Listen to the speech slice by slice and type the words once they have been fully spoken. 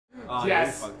Oh,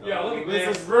 yes. Yeah, look at this.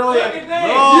 This is brilliant. Look at this.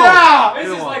 No. Yeah. This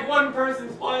is like one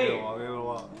person's playing.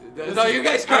 No, you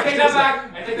guys I take that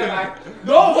back. I take that back.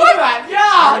 No, look at that.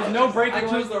 Yeah. There's no breaking. I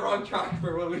chose the wrong track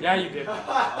for Willie. Yeah, you did.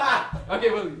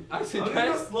 Okay, Willie. I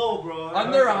suggest slow, bro.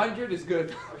 under 100 is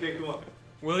good. Okay, come on.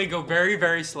 Willie, go very,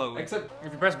 very slowly. Except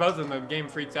if you press both of them, the game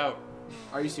freaks out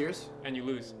Are you serious? and you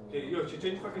lose. Hey, yo,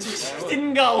 change fucking.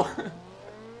 Didn't go.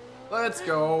 Let's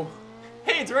go.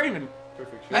 Hey, it's Raymond.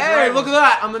 Perfect. Hey, look at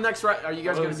that. I'm the next right. Are you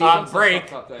guys gonna be?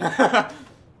 Break. no,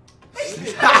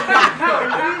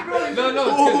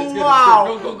 Oh, it's good.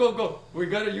 wow. It's good. Go. We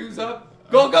gotta use up.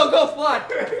 Go. Flat,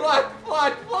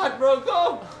 bro.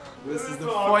 Go. This is the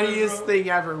funniest thing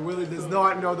ever. Willie does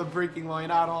not know the braking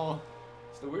line at all.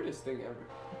 It's the weirdest thing ever.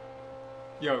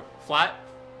 Yo, flat.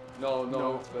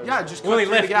 No. Yeah, just Willie,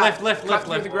 cut through the lift, gap. Cut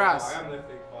through the grass. I am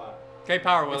lifting flat. Okay,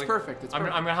 power, Willie. It's perfect. It's I'm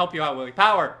perfect. gonna help you out, Willie.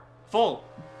 Power, full.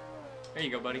 There you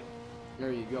go, buddy.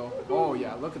 There you go. Oh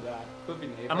yeah, look at that.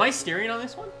 Am I steering on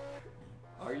this one?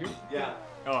 Are you? Yeah.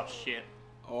 Oh shit.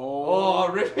 Oh. Oh,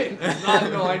 ripping.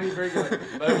 No, I need very good.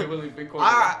 By the way, Willie, big corner.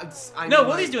 I No, mean,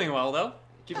 Willie's like- doing well though.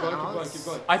 Keep going.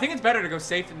 I think it's better to go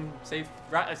safe and safe.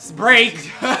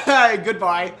 Break.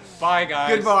 Goodbye. Bye,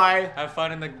 guys. Goodbye. Have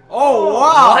fun in the. Oh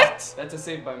wow. What? That's a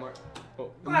save by Mark. Oh.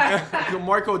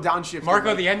 Marco downshift.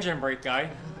 Marco, the engine brake guy.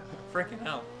 Freaking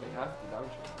hell. They have to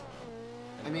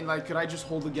downshift. I mean, like, could I just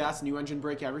hold the gas, new engine,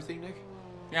 brake, everything, Nick?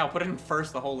 Yeah, I'll put it in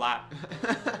first the whole lap.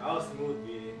 That was smooth,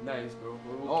 B. Nice, bro.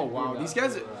 Oh wow, these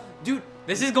guys, dude.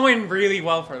 This is going really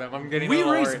well for them. I'm getting. We a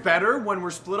little race worried. better when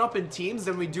we're split up in teams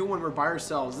than we do when we're by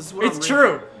ourselves. This is what It's I'm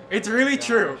true. It's really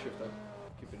true. Shift up.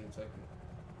 Keep it in second.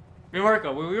 Hey,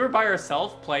 Marco, when we were by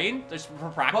ourselves playing, just for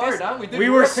practice, Hard, huh? we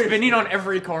were worse. spinning on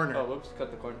every corner. Oh, whoops,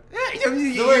 cut the corner. Yeah,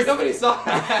 Don't worry, nobody saw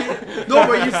that. no,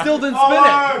 but you still didn't spin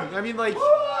it. I mean, like.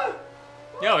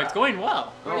 Yo, it's going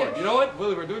well. Oh, yeah, you know what,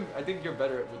 Willie, I think you're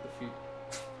better with the feet.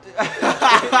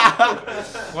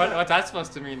 What's that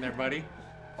supposed to mean there, buddy?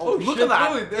 Oh, look shit, at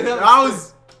that. Willie, That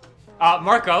was.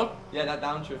 Marco, Yeah, that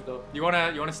downshift though. you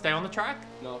wanna stay on the track?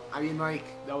 No. I mean, like,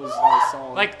 that was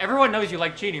solid. Like everyone knows you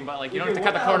like cheating, but like you don't have to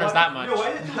cut the corners that much.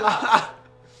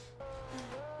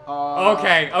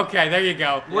 Okay, there you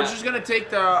go. We're just gonna take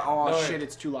the. Oh No, shit!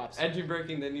 It's 2 laps. Engine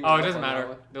braking, then you. Oh, it doesn't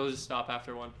matter. They'll just stop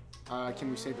after one. Can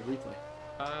we save the replay?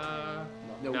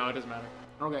 No, it doesn't matter.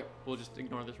 Okay. We'll just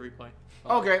ignore this replay.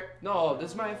 Okay. No,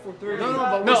 this is my F430. No,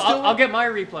 but No, we're still. I'll get my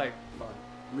replay.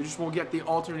 We just won't get the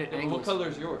alternate Yeah, but angles. what color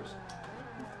is yours?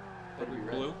 That'd be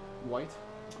red. Blue, White,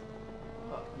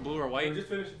 blue or white, Just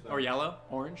finish it. or yellow,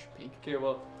 orange, pink, Okay,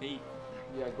 well, pink,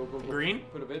 yeah, go. green,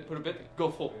 Put a bit, go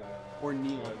full. or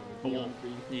neon. blue.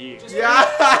 Yeah. Just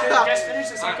finish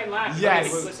the second lap.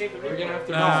 Yes. Let's save the We're gonna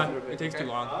replay. have to. It takes too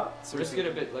long. Just get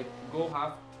a bit, like, go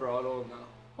half throttle now.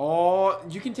 Oh,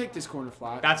 you can take this corner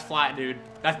flat. That's flat, dude.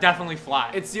 That's definitely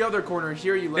flat. It's the other corner.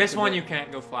 Here you lift This a one bit. you can't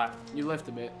go flat. You lift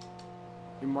a bit.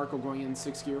 Your Marco going in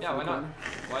 6th gear Yeah, for why the not? corner.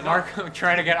 Why not? Marco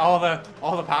trying to get all the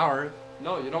power.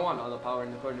 No, you don't want all the power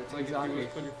in the corner. It's like Exactly. if you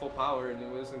was putting full power and it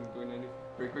wasn't going any.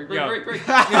 Break. Yo.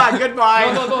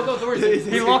 Goodbye. No, don't worry.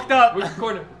 He locked up. Which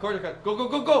corner cut.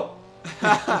 Go.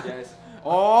 Yes.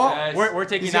 Oh, Yes. We're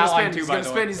taking he's that gonna line spin. too, He's by gonna the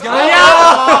spin. way. He's gonna.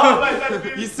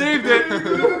 Yeah! He saved it.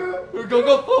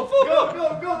 Go, full.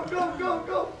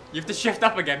 Go. You have to shift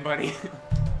up again, buddy.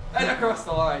 And across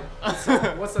the line.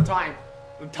 What's the time?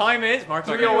 The time is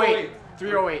Marco. 3:08.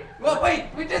 3:08. Well, wait,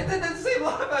 we did the same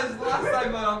lap as last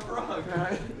time on Prague.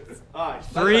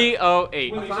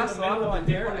 3:08. When he's in the middle of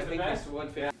the dare, I it's the think best. it's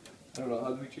 150. I don't know,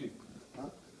 how do we cheat?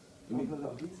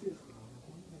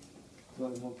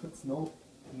 Sollen wir mal kurz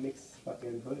Mix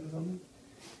fucking Gold or something?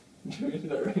 You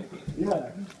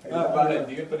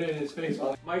can put it in his face.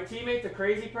 My teammate's a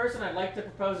crazy person. I'd like to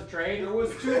propose a trade. There was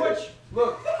too much.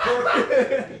 Look.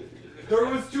 There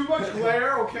was too much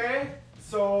glare. Okay.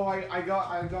 So I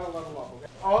got a level up. Okay.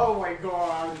 Oh my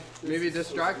god. Maybe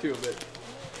distract you a bit.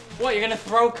 What? You're gonna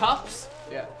throw cups?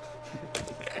 Yeah.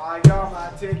 I got my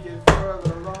ticket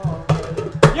further on.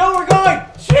 Yo, we're going!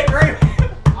 Shit, right?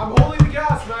 I'm holding the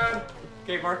gas, man.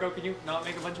 Okay, Marco, can you not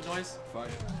make a bunch of noise? Fine.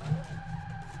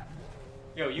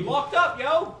 Yo, you locked up,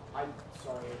 yo! I'm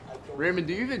sorry. I don't. Raymond,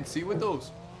 do you even see with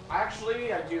those?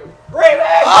 Actually, I do.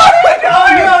 Raymond! Oh my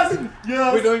god,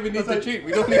 Yes! We don't even need to cheat.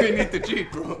 We don't even need to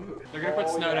cheat, bro. They're gonna put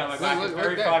snow down my back. Look, It's look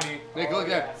very there. funny. Nick, look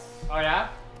there. Oh, yeah?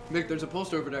 Nick, there's a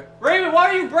poster over there. Raymond, why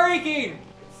are you breaking?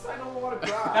 I don't want to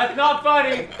drive. That's not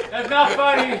funny. That's not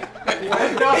funny.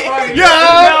 That's not funny.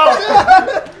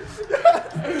 Yes!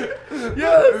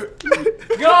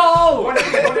 Go!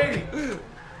 180.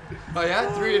 Oh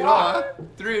yeah? 3-0, huh?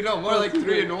 3-0, more like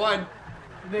 3-1.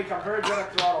 Nick, I'm very good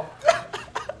at throttle.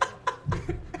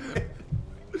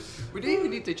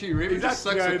 need to cheat. Raven just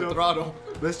Exactly, sucks I with the know. throttle.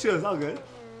 Let's chill. It's all good.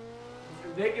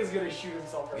 Nick is gonna shoot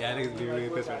himself. Right Yeah, I think now. it's gonna be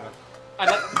really pissed right now. I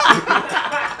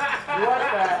thought- What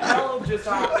the hell just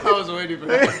happened? I was waiting for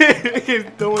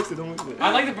that. Don't waste it. Don't waste it.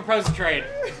 I'd like to propose a trade.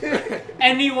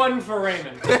 Anyone for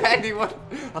Raymond. Anyone?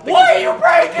 What are you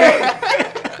breaking?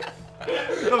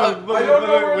 No, I don't know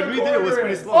where when the we did it, it was corner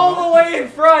pretty is. slow. All no? the way in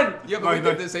front. Yeah, but we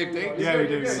did the same thing. Yeah, we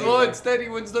did. Slow and steady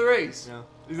wins the race. Yeah.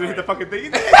 He's gonna hit the fucking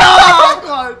thing. Oh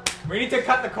god! We need to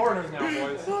cut the corners now,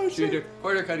 boys. Oh Should shit. do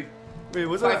corner cutting. Wait,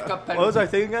 what's Five our, cup what was our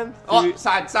thing again? Oh,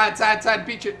 side,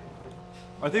 beach it.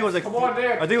 I think it was like. Come on,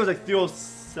 Nick. I think it was like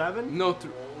 307. No,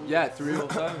 yeah,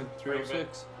 307,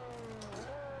 306.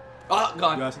 Oh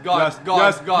god, Yes, god, yes, god,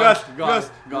 yes, god, yes, god,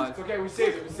 yes. god. It's okay, we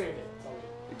saved it. We saved it.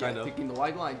 Kind of. Taking the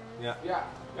wide line. Yeah. Yeah,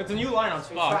 It's a new line on it's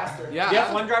Spock. faster. Yeah. The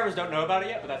F1 drivers don't know about it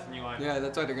yet, but that's a new line. Yeah,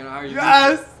 that's why they're gonna hire you.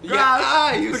 Yes.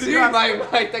 Yeah, you Look at see that.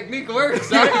 my technique works.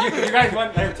 you, Huh? you guys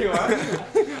went there too,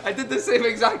 huh? I did the same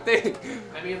exact thing.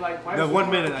 I mean, like, The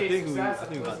 1 minute, I think we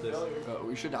got this.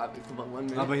 We should have it. Come on, 1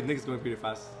 No, minute. but Nick's going pretty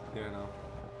fast here now.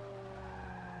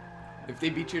 If they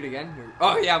beat you again,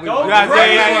 oh yeah, we. Don't Yeah, break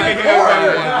yeah, it. yeah,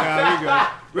 yeah,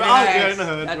 yeah, we're out there in the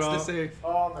hood, That's bro. the save.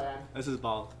 Oh man. This is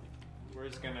ball. We're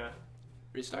just gonna.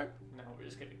 Restart. No, we're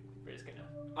just gonna.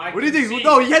 What do you think?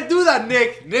 No, you can't do that,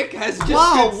 Nick. Nick has just.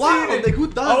 Wow, conceded. Nick, who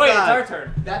does Oh wait, it's that? our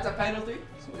turn. That's a penalty.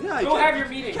 Yeah, you Go can't- have your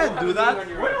meeting. You can't Go have do a that. meeting on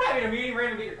your We're own. not having a meeting. We're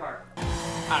gonna beat your car.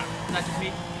 I don't know. Not just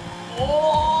me.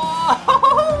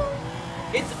 Oh!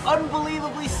 It's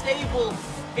unbelievably stable.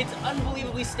 It's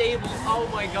unbelievably stable. Oh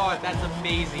my god, that's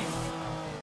amazing.